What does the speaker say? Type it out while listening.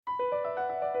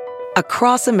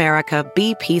Across America,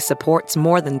 BP supports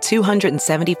more than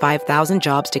 275,000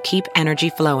 jobs to keep energy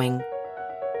flowing.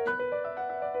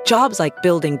 Jobs like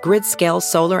building grid-scale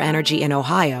solar energy in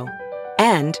Ohio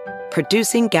and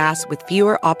producing gas with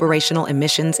fewer operational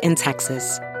emissions in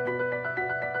Texas.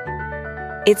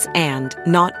 It's and,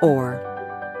 not or.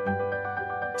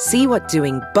 See what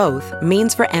doing both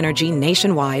means for energy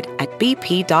nationwide at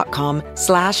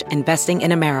bp.com/investing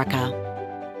in America.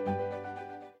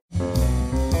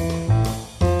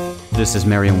 This is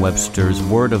Merriam-Webster's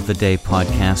Word of the Day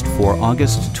podcast for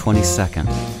August 22nd.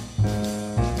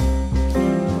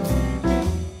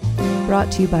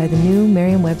 Brought to you by the new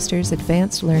Merriam-Webster's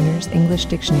Advanced Learners English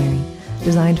Dictionary,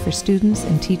 designed for students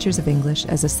and teachers of English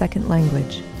as a second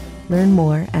language. Learn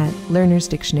more at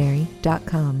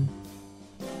learnersdictionary.com.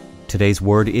 Today's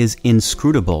word is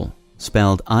inscrutable,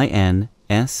 spelled I-N-S-C-R-U-T-A-B-L-E.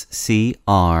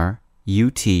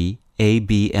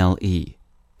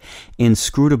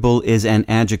 Inscrutable is an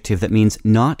adjective that means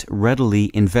not readily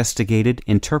investigated,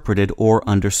 interpreted, or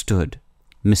understood.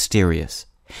 Mysterious.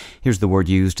 Here's the word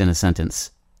used in a sentence.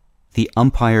 The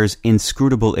umpire's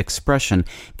inscrutable expression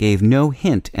gave no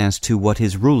hint as to what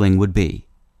his ruling would be.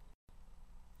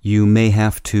 You may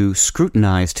have to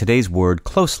scrutinize today's word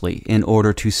closely in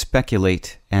order to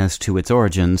speculate as to its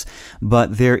origins,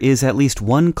 but there is at least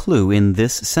one clue in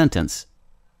this sentence.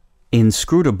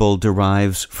 Inscrutable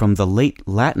derives from the late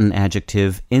Latin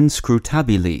adjective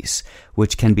inscrutabilis,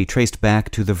 which can be traced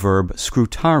back to the verb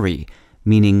scrutari,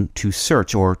 meaning to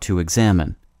search or to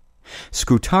examine.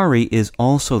 Scrutari is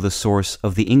also the source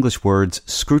of the English words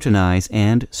scrutinize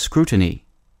and scrutiny.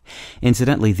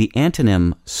 Incidentally, the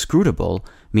antonym scrutable,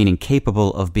 meaning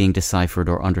capable of being deciphered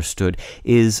or understood,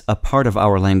 is a part of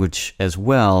our language as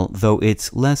well, though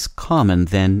it's less common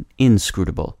than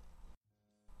inscrutable.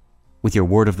 With your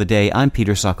Word of the Day, I'm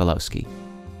Peter Sokolowski.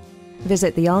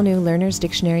 Visit the all-new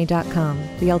learnersdictionary.com,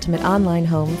 the ultimate online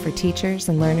home for teachers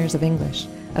and learners of English.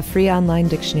 A free online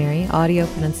dictionary, audio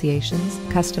pronunciations,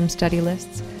 custom study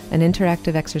lists, and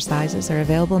interactive exercises are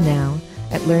available now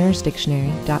at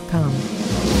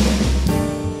learnersdictionary.com.